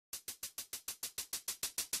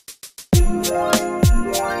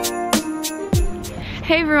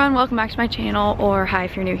Hey everyone, welcome back to my channel, or hi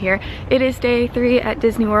if you're new here. It is day 3 at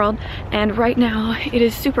Disney World, and right now it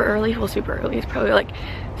is super early. Well, super early, it's probably like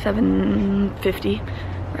 7:50,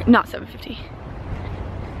 not 7:50,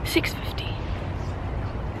 6:50.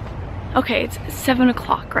 Okay, it's 7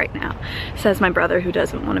 o'clock right now, says my brother who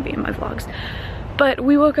doesn't want to be in my vlogs. But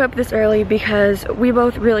we woke up this early because we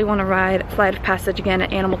both really want to ride Flight of Passage again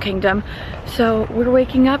at Animal Kingdom. So we're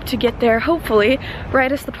waking up to get there, hopefully,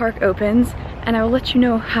 right as the park opens, and I will let you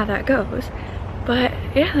know how that goes. But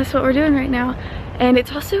yeah, that's what we're doing right now. And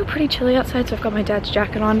it's also pretty chilly outside, so I've got my dad's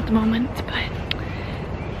jacket on at the moment, but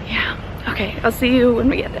yeah. Okay, I'll see you when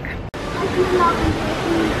we get there.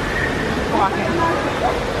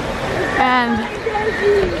 And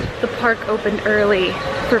the park opened early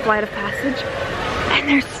for Flight of Passage, and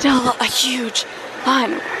there's still a huge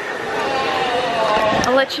line.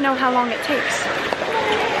 I'll let you know how long it takes.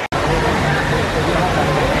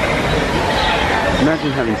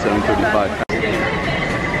 Imagine having 7:35.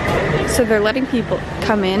 So they're letting people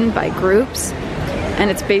come in by groups, and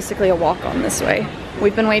it's basically a walk on this way.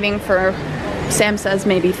 We've been waiting for, Sam says,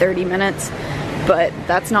 maybe 30 minutes, but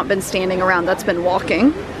that's not been standing around, that's been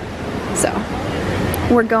walking. So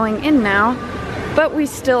we're going in now, but we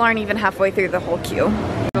still aren't even halfway through the whole queue.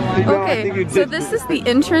 Okay, so this is the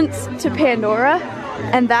entrance to Pandora,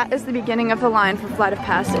 and that is the beginning of the line for Flight of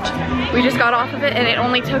Passage. We just got off of it, and it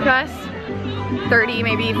only took us 30,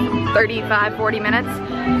 maybe 35, 40 minutes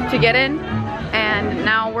to get in. And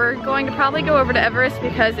now we're going to probably go over to Everest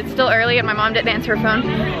because it's still early and my mom didn't answer her phone,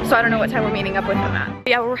 so I don't know what time we're meeting up with them at.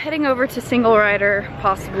 Yeah, we're heading over to Single Rider,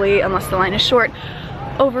 possibly, unless the line is short,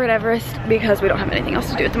 over at Everest because we don't have anything else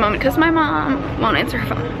to do at the moment because my mom won't answer her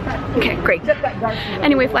phone. Okay, great.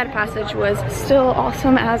 Anyway, Flight of Passage was still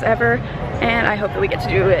awesome as ever, and I hope that we get to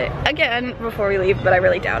do it again before we leave, but I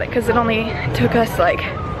really doubt it because it only took us like,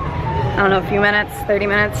 I don't know, a few minutes, 30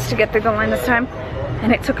 minutes to get through the line this time,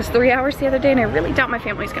 and it took us 3 hours the other day, and I really doubt my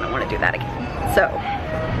family's gonna want to do that again. So,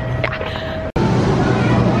 yeah.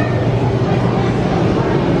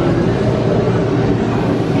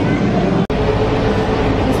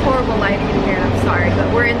 But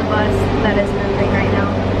we're in the bus that is moving right now,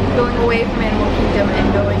 going away from Animal Kingdom and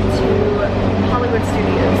going to Hollywood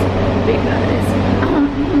Studios because,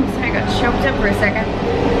 sorry, I got choked up for a second,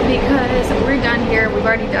 because we're done here. We've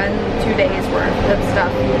already done 2 days worth of stuff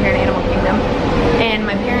here in Animal Kingdom, and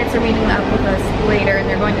my parents are meeting up with us later, and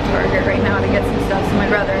they're going to Target right now to get some stuff, so my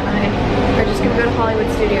brother and I are just going to go to Hollywood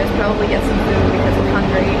Studios, probably get some food because we're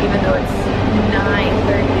hungry, even though it's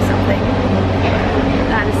 9:30 something.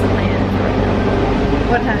 That is the plan right now.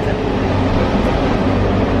 What time is it?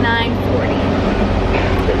 9:40.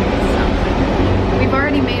 So, we've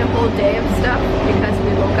already made a whole day of stuff because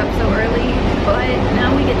we woke up so early, but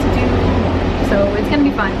now we get to do more. So it's gonna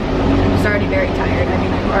be fun. I'm just already very tired. I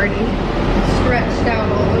mean, I've already stretched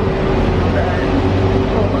out all over the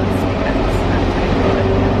polos because I'm tired.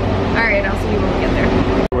 Alright, I'll see you when we get there.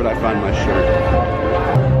 Where'd I find my shirt?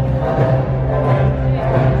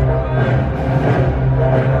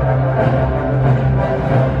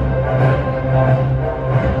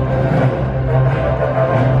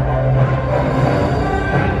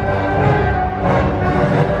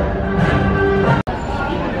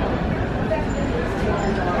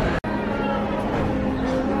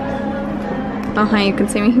 Oh, hi, you can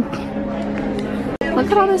see me. Look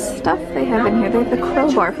at all this stuff they have in here. They have the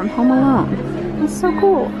crowbar from Home Alone. That's so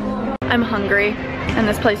cool. I'm hungry, and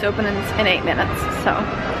this place opens in 8 minutes, so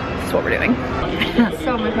that's what we're doing.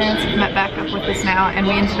 So my parents have met back up with us now, and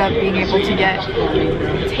we ended up being able to get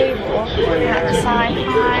a table at the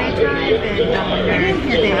Sci-Fi Drive-In.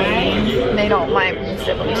 They don't, my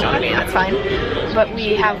siblings don't have me, that's fine. But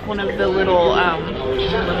we have one of the little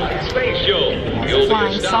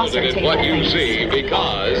flying saucer table things.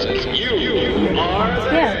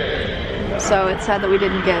 Yeah. So it's sad that we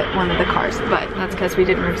didn't get one of the cars, but that's because we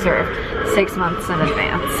didn't reserve 6 months in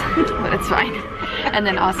advance. But it's fine. And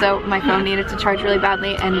then also my phone needed to charge really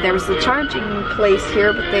badly, and there was a charging place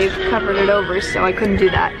here, but they've covered it over, so I couldn't do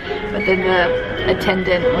that. But then the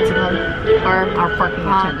attendant, what's it called? Our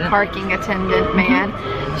parking attendant man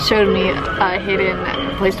showed me a hidden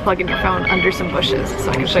place to plug in your phone under some bushes, so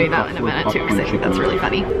I can show you that in a minute too, because I think that's really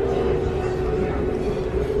funny.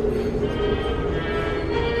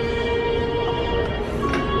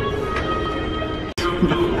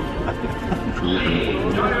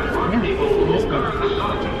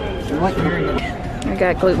 I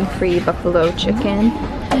got gluten-free buffalo chicken,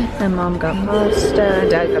 and Mom got pasta,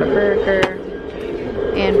 Dad got a burger,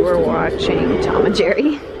 and we're watching Tom and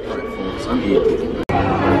Jerry.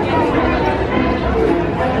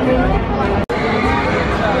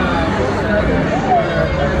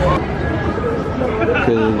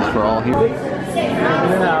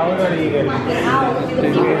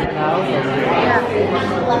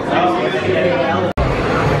 So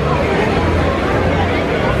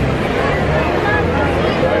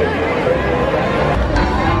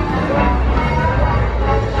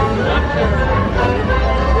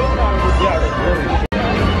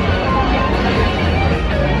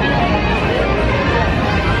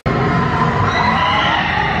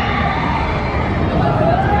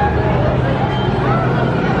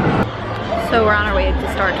we're on our way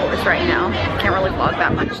to Star Tours right now. Can't really vlog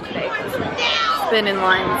that much today because it's been in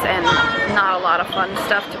lines and not a lot of fun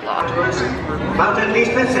stuff to vlog.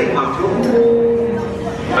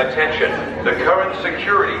 Attention, the current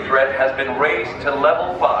security threat has been raised to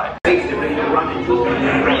level 5.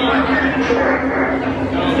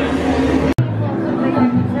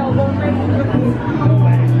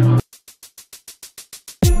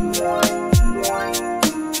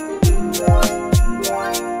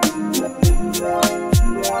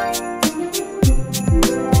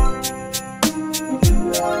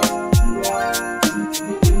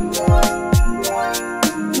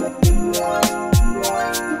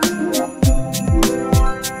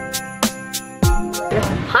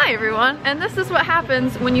 Hi everyone, and this is what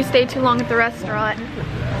happens when you stay too long at the restaurant.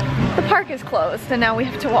 The park is closed and now we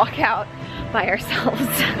have to walk out by ourselves.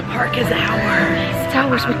 The park is ours. It's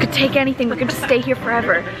ours. We could take anything. We could just stay here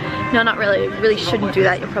forever. No, not really. You really shouldn't do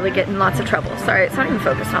that. You'll probably get in lots of trouble. Sorry, it's not even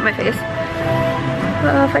focused on my face.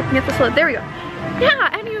 If I can get this load. There we go. Yeah,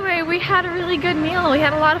 anyway, we had a really good meal. We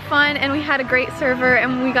had a lot of fun and we had a great server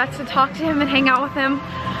and we got to talk to him and hang out with him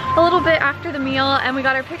a little bit after the meal, and we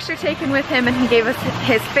got our picture taken with him and he gave us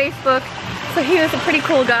his Facebook. So he was a pretty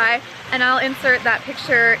cool guy, and I'll insert that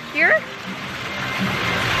picture here.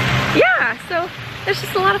 Yeah, so it's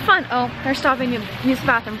just a lot of fun. Oh, they're stopping to use the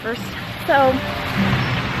bathroom first. So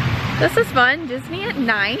this is fun. Disney at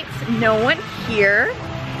night, no one here.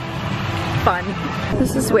 Fun.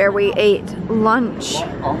 This is where we ate lunch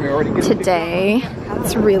today.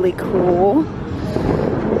 It's really cool.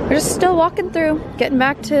 We're just still walking through, getting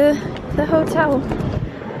back to the hotel.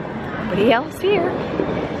 Nobody else here.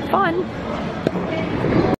 Fun.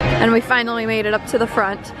 And we finally made it up to the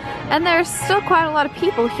front. And there's still quite a lot of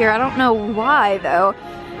people here. I don't know why though.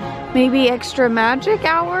 Maybe extra magic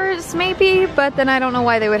hours, maybe? But then I don't know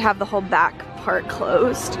why they would have the whole back part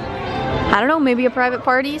closed. I don't know, maybe a private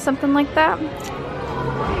party, something like that.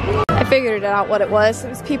 I figured it out what it was. It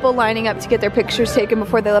was people lining up to get their pictures taken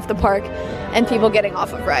before they left the park and people getting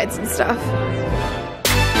off of rides and stuff.